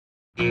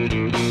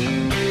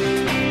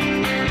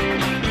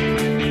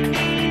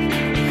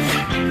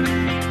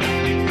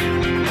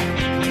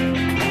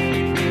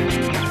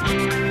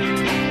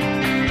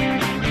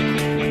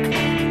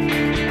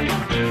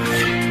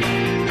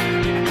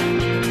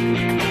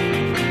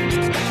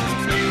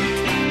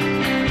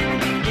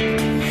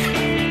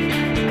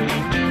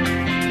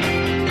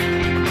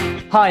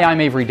Hi,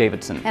 I'm Avery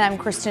Davidson. And I'm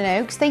Kristen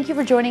Oakes. Thank you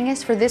for joining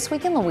us for This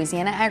Week in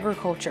Louisiana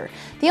Agriculture,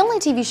 the only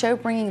TV show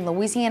bringing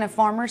Louisiana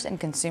farmers and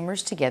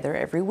consumers together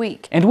every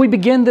week. And we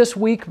begin this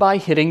week by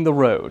hitting the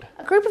road.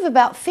 A group of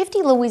about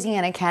 50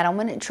 Louisiana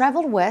cattlemen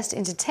traveled west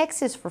into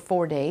Texas for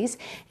 4 days,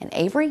 and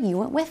Avery, you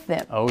went with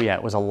them. Oh yeah,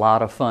 it was a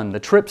lot of fun. The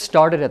trip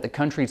started at the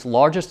country's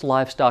largest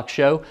livestock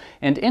show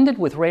and ended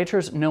with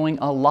ranchers knowing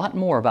a lot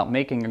more about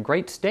making a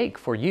great steak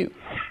for you.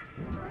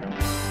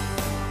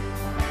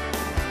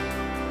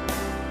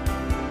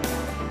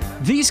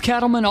 These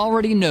cattlemen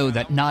already know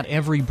that not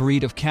every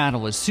breed of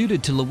cattle is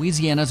suited to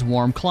Louisiana's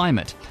warm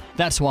climate.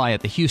 That's why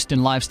at the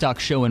Houston Livestock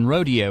Show and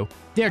Rodeo,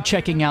 they're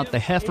checking out the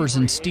heifers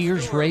and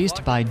steers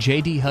raised by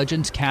J.D.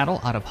 Hudgens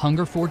Cattle out of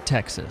Hungerford,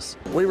 Texas.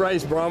 We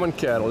raise Brahman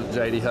cattle at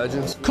J.D.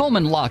 Hudgens.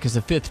 Coleman Locke is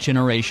a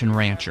fifth-generation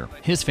rancher.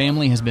 His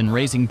family has been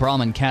raising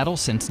Brahman cattle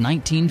since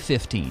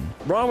 1915.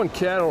 Brahman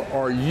cattle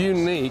are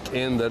unique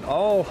in that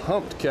all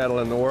humped cattle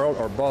in the world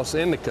are Bos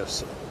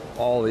indicus.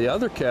 All the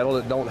other cattle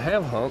that don't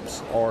have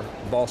humps are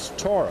Bos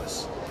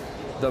taurus.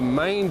 The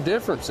main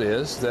difference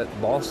is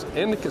that Bos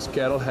indicus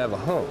cattle have a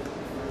hump.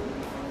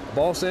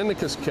 Bos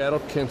indicus cattle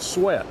can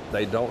sweat.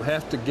 They don't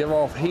have to give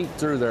off heat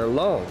through their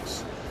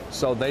lungs.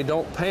 So they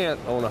don't pant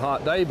on a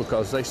hot day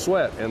because they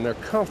sweat and they're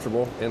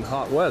comfortable in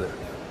hot weather.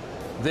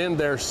 Then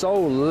they're so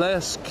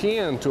less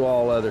kin to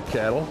all other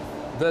cattle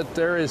that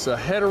there is a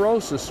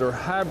heterosis or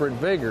hybrid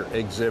vigor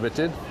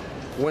exhibited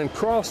when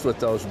crossed with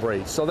those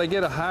breeds. So they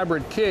get a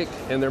hybrid kick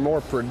and they're more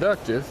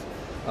productive,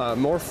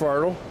 more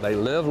fertile, they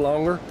live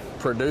longer,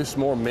 produce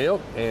more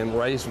milk, and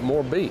raise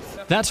more beef.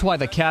 That's why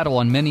the cattle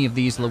on many of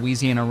these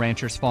Louisiana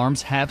ranchers'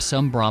 farms have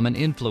some Brahman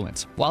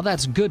influence. While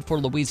that's good for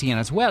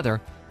Louisiana's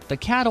weather, the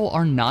cattle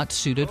are not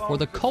suited for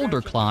the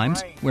colder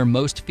climes where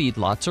most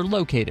feedlots are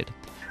located.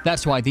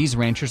 That's why these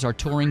ranchers are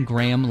touring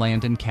Graham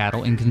Land and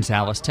Cattle in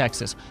Gonzales,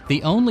 Texas,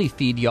 the only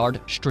feed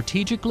yard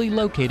strategically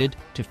located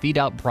to feed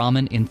out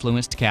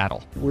Brahman-influenced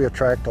cattle. We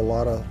attract a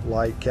lot of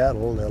light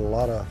cattle that a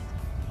lot of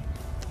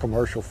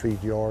commercial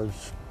feed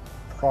yards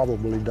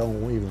probably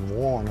don't even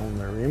want on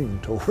their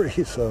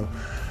inventory, so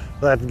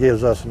that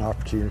gives us an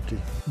opportunity.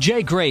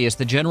 Jay Gray is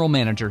the general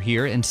manager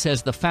here and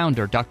says the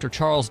founder, Dr.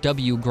 Charles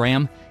W.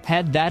 Graham,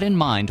 had that in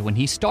mind when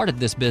he started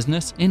this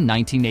business in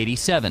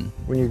 1987.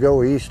 When you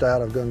go east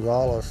out of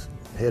Gonzales,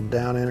 head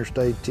down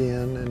Interstate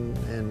 10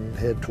 and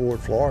head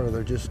toward Florida,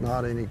 there's just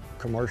not any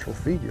commercial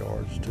feed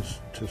yards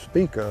to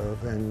speak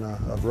of, and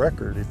of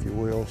record, if you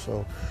will.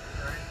 So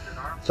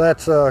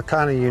that's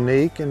kind of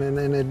unique, and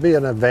it'd be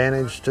an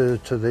advantage to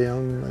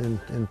them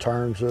in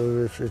terms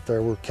of if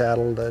there were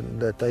cattle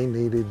that they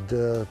needed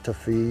to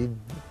feed,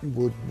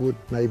 would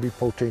maybe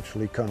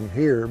potentially come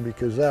here,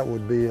 because that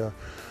would be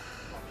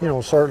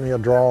certainly a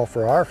draw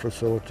for our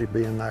facility,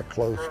 being that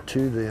close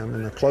to them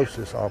and the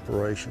closest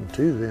operation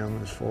to them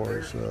as far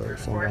as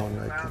someone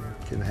that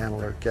can handle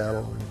their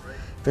cattle and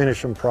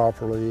finish them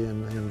properly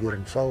and get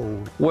them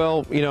sold.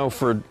 Well,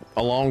 for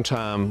a long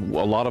time,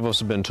 a lot of us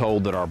have been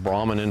told that our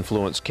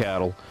Brahman-influenced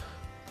cattle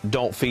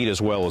don't feed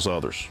as well as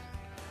others.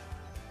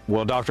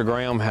 Well, Dr.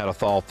 Graham had a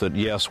thought that,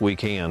 yes, we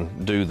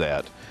can do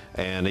that.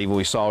 And even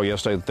we saw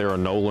yesterday that they're a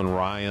Nolan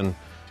Ryan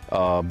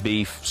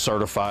beef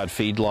certified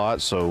feedlot,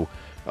 so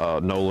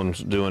Nolan's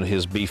doing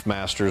his beef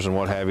masters and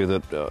what have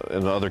you,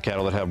 and other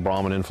cattle that have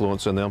Brahman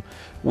influence in them.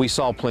 We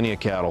saw plenty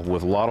of cattle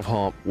with a lot of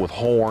hump, with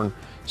horn,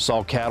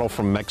 saw cattle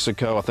from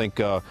Mexico. I think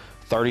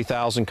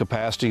 30,000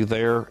 capacity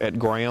there at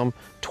Graham,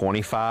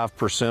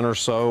 25% or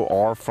so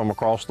are from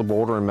across the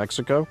border in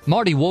Mexico.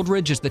 Marty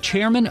Woldridge is the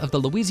chairman of the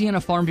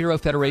Louisiana Farm Bureau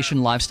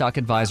Federation Livestock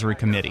Advisory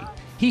Committee.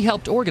 He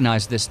helped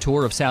organize this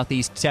tour of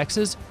Southeast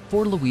Texas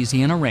for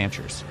Louisiana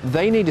ranchers.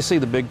 They need to see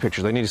the big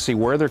picture. They need to see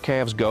where their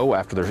calves go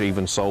after they're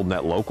even sold in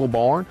that local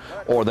barn,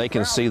 or they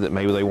can see that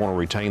maybe they want to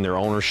retain their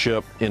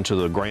ownership into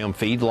the Graham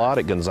feedlot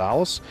at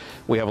Gonzales.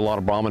 We have a lot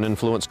of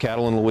Brahman-influenced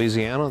cattle in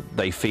Louisiana.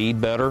 They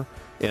feed better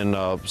in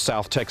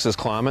South Texas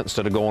climate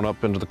instead of going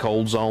up into the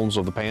cold zones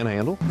of the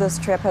Panhandle. This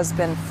trip has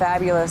been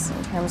fabulous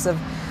in terms of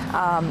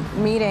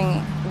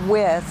meeting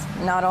with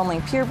not only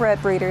purebred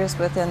breeders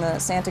within the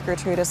Santa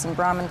Gertrudis and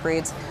Brahman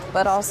breeds,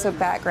 but also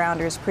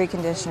backgrounders,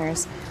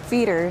 preconditioners,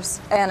 feeders,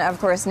 and of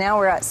course now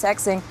we're at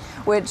sexing,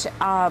 which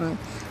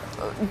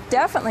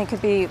definitely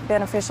could be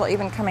beneficial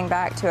even coming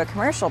back to a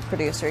commercial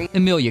producer.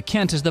 Amelia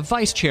Kent is the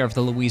vice chair of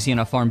the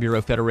Louisiana Farm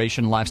Bureau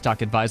Federation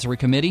Livestock Advisory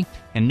Committee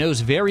and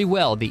knows very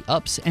well the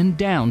ups and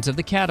downs of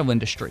the cattle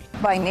industry.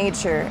 By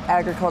nature,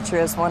 agriculture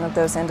is one of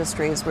those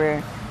industries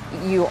where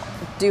you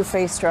do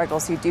face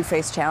struggles, you do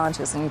face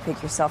challenges, and you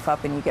pick yourself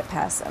up and you get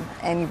past them,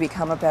 and you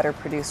become a better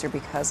producer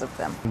because of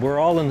them. We're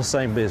all in the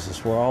same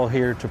business. We're all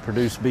here to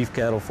produce beef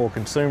cattle for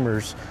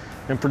consumers,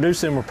 and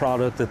produce them a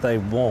product that they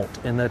want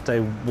and that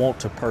they want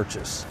to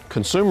purchase.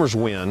 Consumers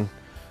win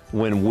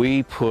when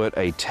we put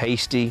a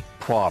tasty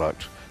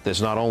product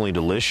that's not only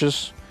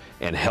delicious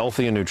and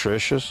healthy and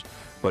nutritious,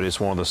 but it's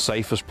one of the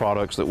safest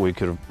products that we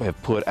could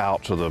have put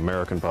out to the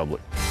American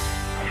public.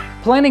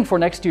 Planning for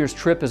next year's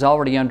trip is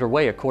already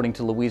underway, according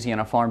to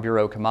Louisiana Farm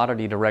Bureau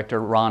Commodity Director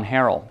Ron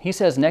Harrell. He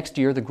says next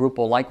year the group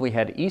will likely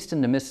head east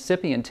into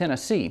Mississippi and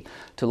Tennessee.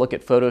 To look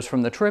at photos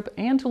from the trip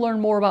and to learn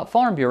more about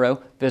Farm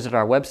Bureau, visit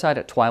our website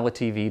at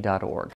twilatv.org.